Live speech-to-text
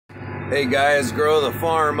Hey guys, grow the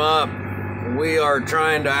farm up. We are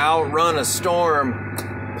trying to outrun a storm,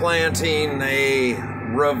 planting a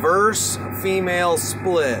reverse female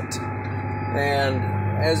split. And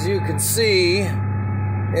as you can see,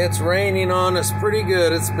 it's raining on us pretty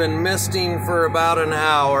good. It's been misting for about an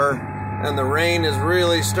hour, and the rain is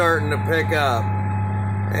really starting to pick up.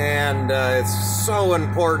 And it's so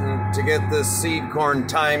important to get this seed corn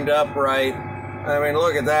timed up right. I mean,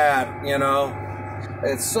 look at that, you know.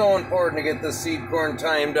 It's so important to get the seed corn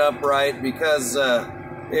timed up right, because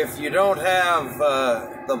if you don't have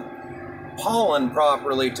the pollen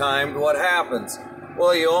properly timed, what happens?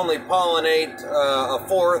 Well, you only pollinate a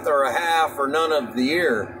fourth or a half or none of the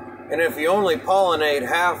year. And if you only pollinate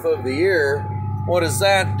half of the year, what does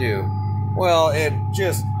that do? Well, it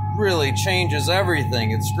just really changes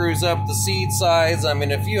everything. It screws up the seed size. I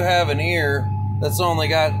mean, if you have an ear that's only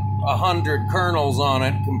got 100 kernels on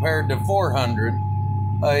it compared to 400,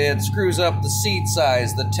 it screws up the seed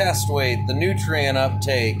size, the test weight, the nutrient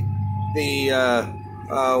uptake, the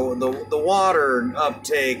water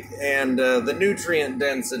uptake, and the nutrient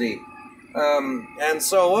density. And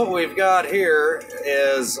so what we've got here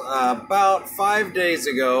is about 5 days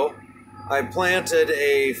ago, I planted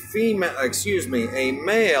a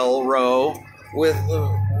male row with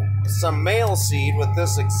some male seed with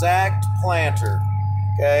this exact planter.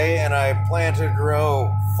 Okay, and I planted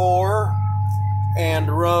row 4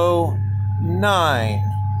 and row 9.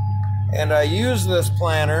 And I used this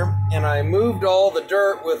planter and I moved all the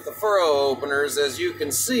dirt with the furrow openers, as you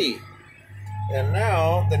can see. And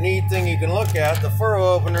now the neat thing you can look at, the furrow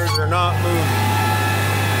openers are not moving.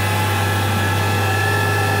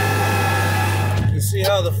 You see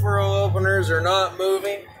how the furrow openers are not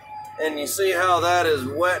moving? And you see how that is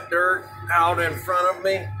wet dirt out in front of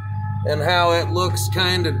me? And how it looks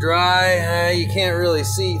kind of dry. You can't really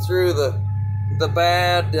see through the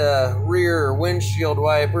bad rear windshield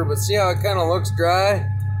wiper, but see how it kind of looks dry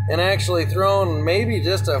and actually thrown maybe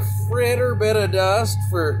just a fritter bit of dust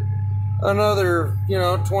for another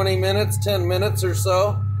 20 minutes, 10 minutes or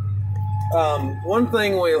so. One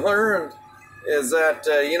thing we learned is that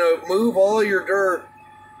move all your dirt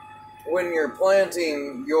when you're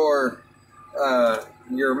planting your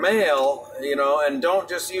male, and don't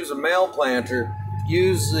just use a male planter.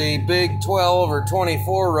 Use the big 12 or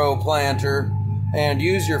 24 row planter and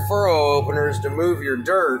use your furrow openers to move your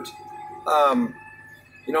dirt.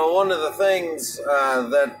 One of the things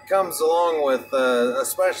that comes along with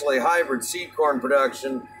especially hybrid seed corn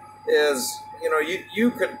production is,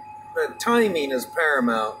 you could, timing is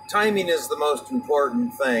paramount. Timing is the most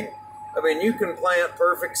important thing. I mean, you can plant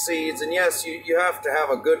perfect seeds, and yes, you have to have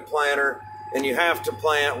a good planter, and you have to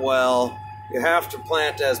plant well. You have to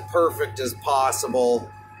plant as perfect as possible.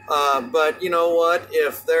 But you know what?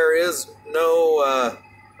 If there is no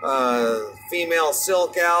female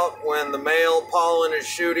silk out when the male pollen is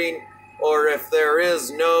shooting, or if there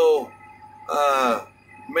is no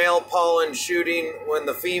male pollen shooting when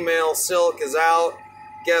the female silk is out,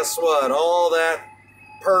 guess what? All that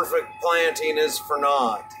perfect planting is for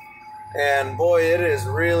naught. And boy, it is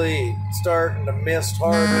really starting to mist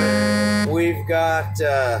harder. We've got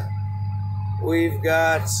a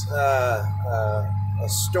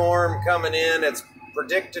storm coming in. It's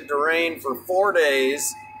predicted to rain for 4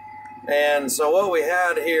 days. And so what we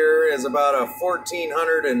had here is about a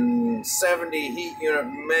 1,470 heat unit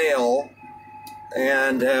male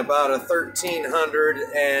and about a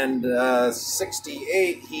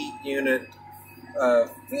 1,368 heat unit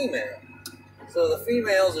female. So the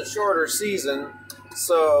female's a shorter season,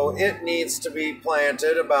 so it needs to be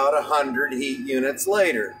planted about 100 heat units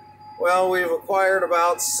later. Well, we've acquired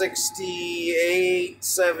about 68,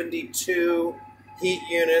 72 heat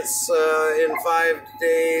units in 5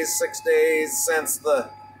 days, 6 days since the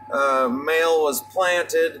male was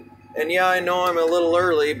planted. And yeah, I know I'm a little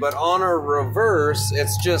early, but on a reverse,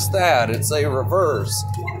 it's just that. It's a reverse.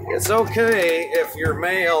 It's okay if your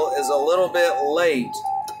male is a little bit late.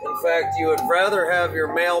 In fact, you would rather have your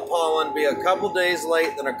male pollen be a couple days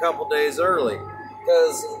late than a couple days early,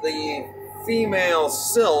 because the female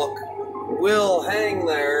silk will hang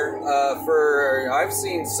there I've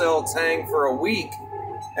seen silks hang for a week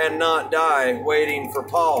and not die waiting for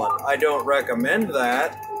pollen. I don't recommend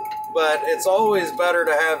that, but it's always better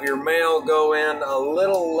to have your male go in a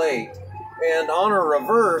little late. And on a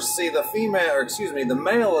reverse, see, the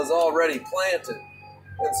male is already planted.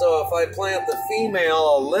 And so if I plant the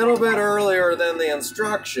female a little bit earlier than the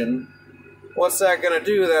instruction, what's that going to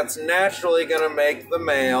do? That's naturally going to make the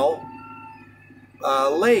male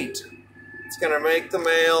late. It's going to make the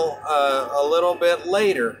male a little bit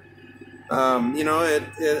later. You know,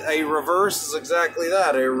 a reverse is exactly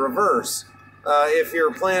that, a reverse. If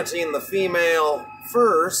you're planting the female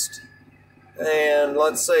first, and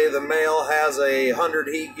let's say the male has a 100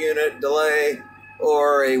 heat unit delay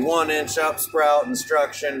or a 1-inch upsprout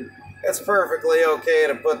instruction, it's perfectly okay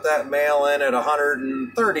to put that male in at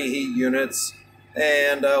 130 heat units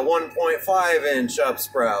and a 1.5-inch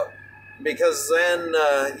upsprout, because then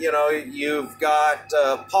you know, you've got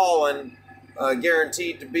pollen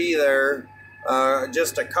guaranteed to be there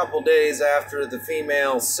just a couple days after the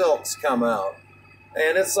female silks come out.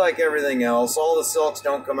 And it's like everything else, all the silks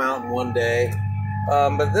don't come out in one day.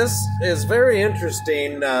 But this is very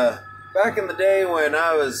interesting. Back in the day when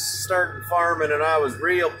I was starting farming and I was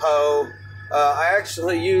real I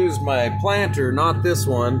actually used my planter, not this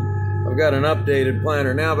one. I've got an updated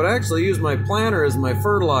planter now, but I actually used my planter as my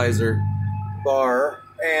fertilizer bar,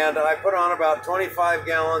 and I put on about 25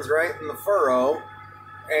 gallons right in the furrow,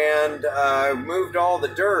 and I moved all the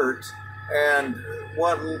dirt. And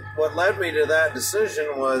what led me to that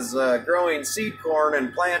decision was growing seed corn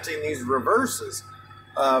and planting these reverses.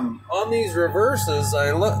 On these reverses,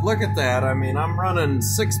 I look at that. I mean, I'm running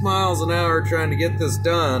 6 miles an hour trying to get this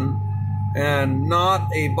done, and not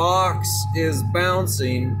a box is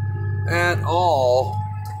bouncing at all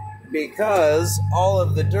because all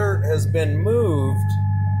of the dirt has been moved.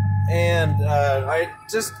 And I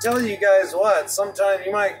just tell you guys what, sometimes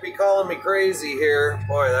you might be calling me crazy here.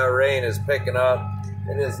 Boy, that rain is picking up.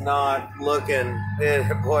 It is not looking,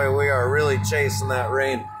 boy, we are really chasing that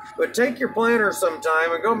rain. But take your planter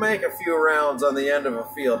sometime and go make a few rounds on the end of a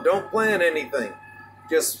field. Don't plant anything.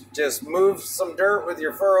 Just move some dirt with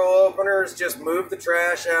your furrow openers. Just move the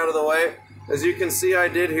trash out of the way. As you can see, I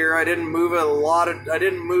did here. I didn't move I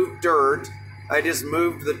didn't move dirt. I just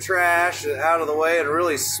moved the trash out of the way and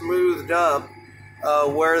really smoothed up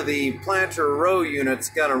where the planter row unit's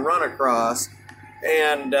gonna run across.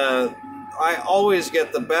 And I always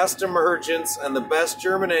get the best emergence and the best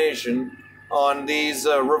germination on these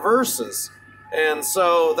reverses. And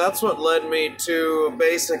so that's what led me to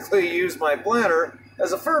basically use my planter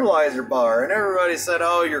as a fertilizer bar. And everybody said,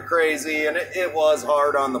 oh, you're crazy. And it was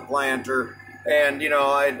hard on the planter. And, you know,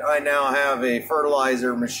 I now have a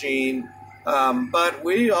fertilizer machine. But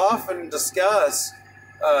we often discuss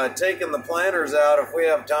taking the planters out if we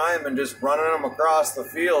have time and just running them across the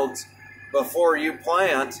fields before you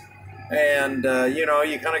plant. And, you know,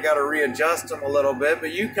 you kind of got to readjust them a little bit,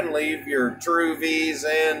 but you can leave your true V's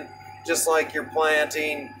in just like you're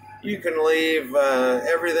planting. You can leave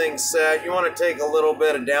everything set. You want to take a little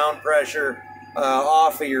bit of down pressure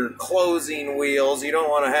off of your closing wheels. You don't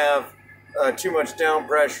want to have too much down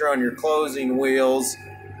pressure on your closing wheels.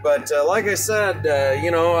 But like I said,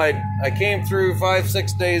 you know, I came through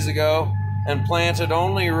 5-6 days ago and planted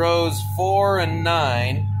only rows 4 and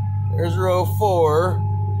 9. There's row 4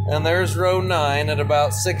 and there's row 9 at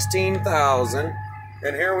about 16,000.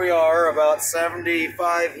 And here we are about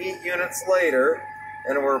 75 heat units later,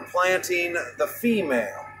 and we're planting the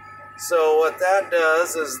female. So what that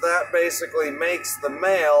does is that basically makes the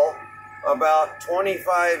male about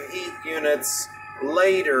 25 heat units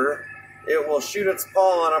later. It will shoot its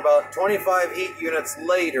pollen about 25 heat units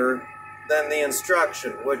later than the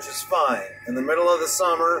instruction, which is fine. In the middle of the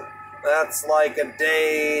summer, that's like a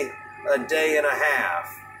day and a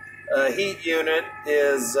half. A heat unit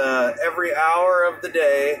is every hour of the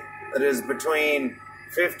day that is between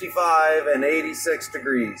 55 and 86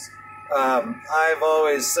 degrees. I've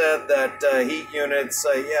always said that heat units,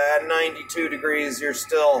 yeah, at 92 degrees, you're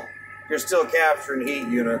still capturing heat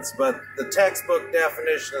units, but the textbook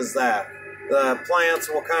definition is that the plants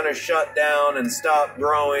will kind of shut down and stop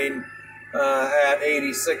growing at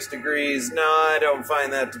 86 degrees. No, I don't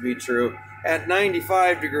find that to be true. At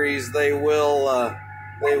 95 degrees, they will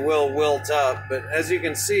wilt up. But as you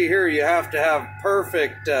can see here, you have to have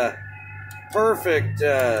perfect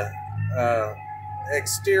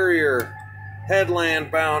exterior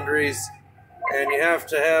headland boundaries, and you have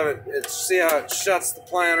to have it. See how it shuts the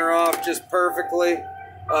planter off just perfectly.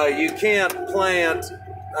 You can't plant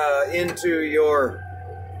into your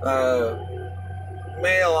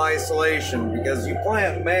male isolation, because you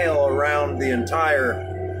plant male around the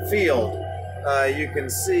entire field. You can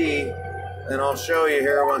see, and I'll show you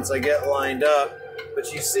here once I get lined up,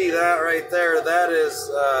 but you see that right there, that is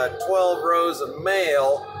 12 rows of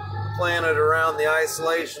male planted around the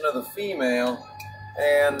isolation of the female,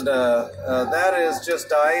 and that is just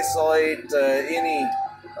to isolate any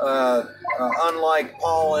unlike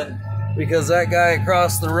pollen, because that guy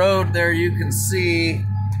across the road there, you can see,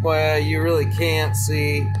 well, you really can't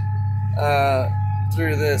see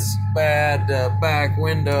through this bad back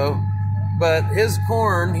window, but his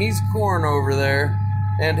corn, he's corn over there,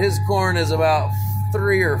 and his corn is about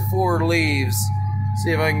 3 or 4 leaves.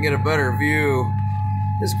 See if I can get a better view.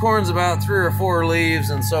 His corn's about 3 or 4 leaves,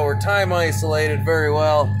 and so we're time isolated very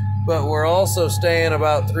well, but we're also staying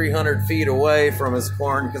about 300 feet away from his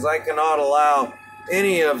corn because I cannot allow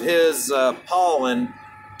any of his pollen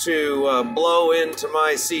to blow into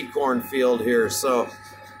my seed corn field here. So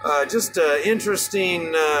just an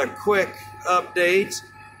interesting quick update.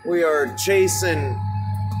 We are chasing,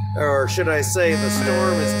 or should I say the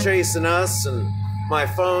storm is chasing us, and my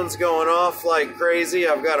phone's going off like crazy.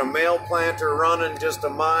 I've got a male planter running just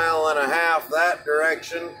 1.5 miles that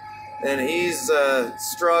direction, and he's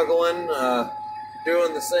struggling,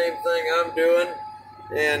 doing the same thing I'm doing.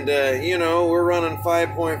 And, you know, we're running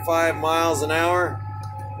 5.5 miles an hour.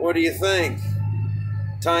 What do you think?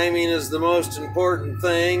 Timing is the most important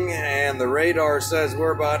thing, and the radar says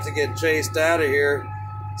we're about to get chased out of here.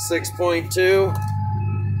 6.2.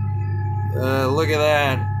 Look at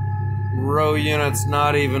that. Row unit's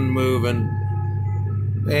not even moving.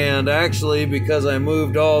 And actually, because I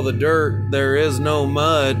moved all the dirt, there is no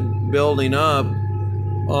mud building up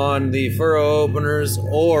on the furrow openers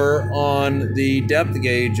or on the depth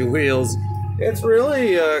gauge wheels. It's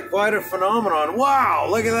really quite a phenomenon. Wow,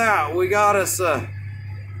 look at that. We got us a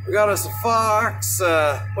fox.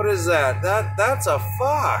 What is that? That's a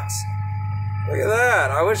fox. Look at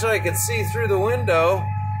that. I wish I could see through the window.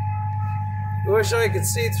 See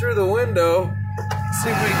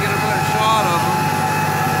if we can get a better shot of them.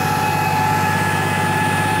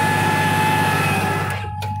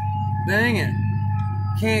 Dang it.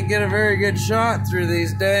 Can't get a very good shot through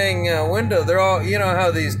these dang windows. They're all, you know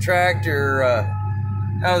how these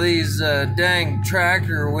dang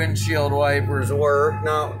tractor windshield wipers work.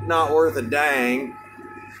 Not worth a dang.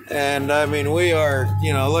 And I mean, we are,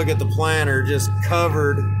 you know, look at the planter just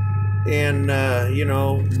covered in, you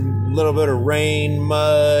know, a little bit of rain,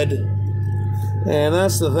 mud. And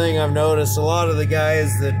that's the thing I've noticed. A lot of the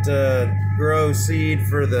guys that grow seed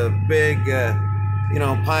for the big, you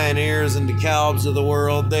know, Pioneers and DeKalbs of the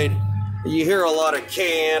world, you hear a lot of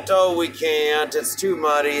can't, oh, we can't, it's too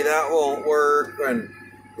muddy, that won't work. And,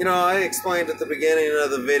 you know, I explained at the beginning of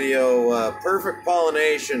the video, perfect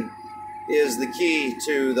pollination is the key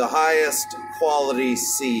to the highest quality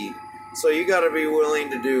seed. So you got to be willing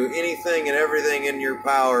to do anything and everything in your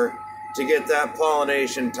power to get that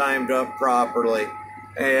pollination timed up properly.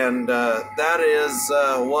 And that is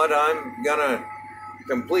what I'm gonna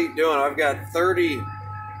complete doing. I've got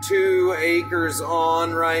 32 acres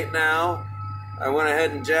on right now. I went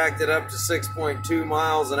ahead and jacked it up to 6.2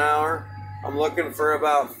 miles an hour. I'm looking for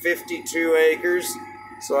about 52 acres.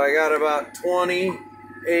 So I got about 20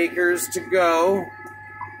 acres to go.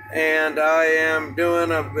 And I am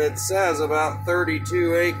doing, it says about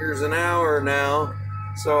 32 acres an hour now.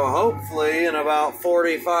 So hopefully in about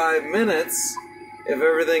 45 minutes, if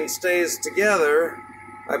everything stays together,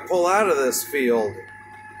 I pull out of this field.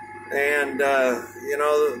 And, you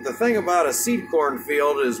know, the thing about a seed corn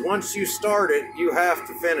field is once you start it, you have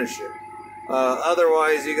to finish it.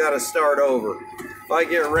 Otherwise, you got to start over. If I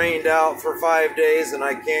get rained out for 5 days and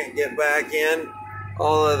I can't get back in,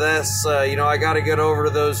 all of this, you know, I got to get over to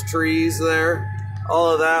those trees there. All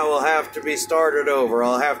of that will have to be started over.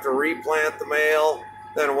 I'll have to replant the male,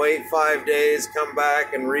 then wait 5 days, come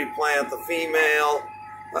back and replant the female,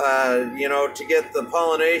 you know, to get the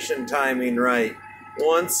pollination timing right.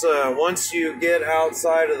 Once you get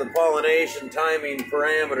outside of the pollination timing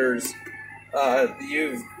parameters,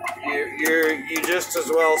 you just as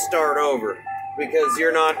well start over, because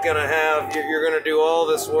you're not going to have, you're going to do all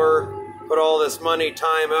this work, put all this money,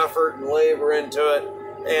 time, effort, and labor into it,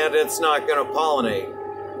 and it's not going to pollinate.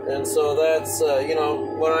 And so that's, you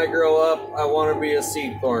know, when I grow up, I want to be a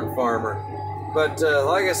seed corn farmer. But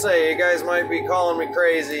like I say, you guys might be calling me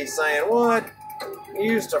crazy, saying, what?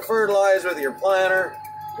 You used to fertilize with your planter?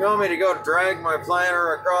 You want me to go drag my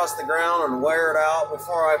planter across the ground and wear it out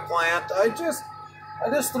before I plant? I just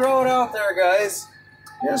throw it out there, guys.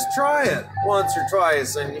 Just try it once or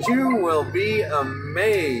twice, and you will be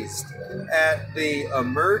amazed at the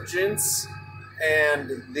emergence and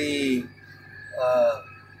the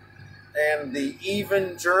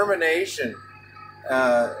even germination.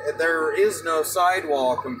 There is no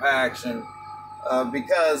sidewall compaction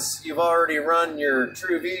because you've already run your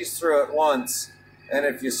True V's through it once. And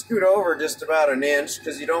if you scoot over just about an inch,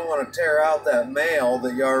 because you don't want to tear out that male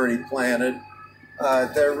that you already planted,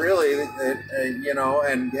 they're really, you know,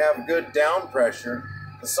 and have good down pressure.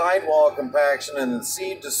 The sidewall compaction and the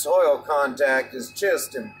seed to soil contact is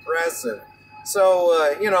just impressive.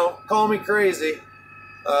 So, you know, call me crazy.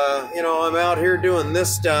 You know, I'm out here doing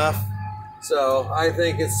this stuff, So I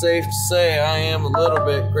think it's safe to say I am a little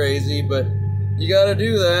bit crazy, but you got to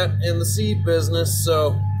do that in the seed business.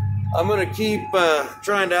 So I'm going to keep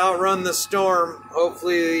trying to outrun the storm.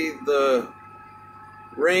 Hopefully the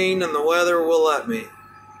rain and the weather will let me.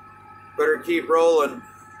 Better keep rolling.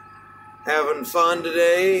 Having fun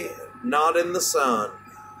today, not in the sun.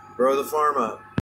 Grow the farm up.